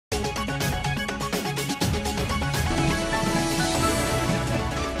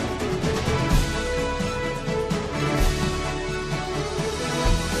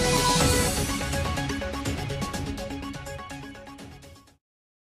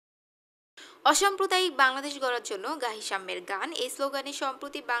অসাম্প্রদায়িক বাংলাদেশ গড়ার জন্য গাহি সাম্যের গান এই স্লোগানে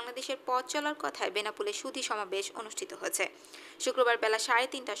সম্প্রতি বাংলাদেশের পথ চলার কথায় বেনাপোলে সুধী সমাবেশ অনুষ্ঠিত হয়েছে। শুক্রবার বেলা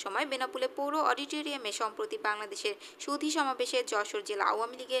 3:30টার সময় বেনাপোলে পৌর অডিটোরিয়ামে সম্প্রতি বাংলাদেশের সুধী সমাবেশে যশোর জেলা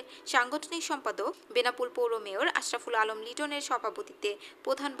আওয়ামী লীগের সাংগঠনিক সম্পাদক বেনাপোল পৌর মেয়র আশরাফুল আলম লিটনের সভাপতিত্বে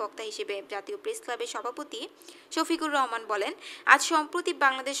প্রধান বক্তা হিসেবে জাতীয় প্রেস ক্লাবের সভাপতি শফিকুর রহমান বলেন, আজ সম্প্রতি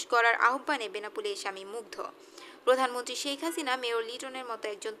বাংলাদেশ গড়ার আহ্বানে বেনাপোলে এসে আমি মুগ্ধ। প্রধানমন্ত্রী শেখ হাসিনা মেয়র লিটনের মতো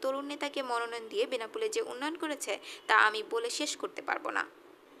একজন তরুণ নেতাকে মনোনয়ন দিয়ে বেনাপোলে যে উন্নয়ন করেছে তা আমি বলে শেষ করতে পারবো না।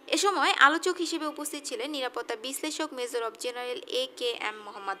 এ সময় আলোচক হিসেবে উপস্থিত ছিলেন নিরাপত্তা বিশ্লেষক major of general A K M.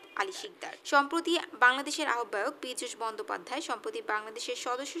 Mohammad Ali Sikdar, সম্প্রতি বাংলাদেশের আহ্বায়ক পীযূষ বন্দ্যোপাধ্যায়, সম্প্রতি বাংলাদেশের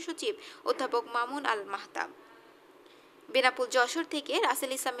সদস্য সচিব অধ্যাপক মামুন আল মাহতাব। বেনাপোল যশোর থেকে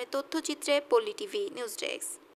রাসেল ইসলামের তথ্যচিত্রে পল্লী টিভি নিউজ ডেস্ক।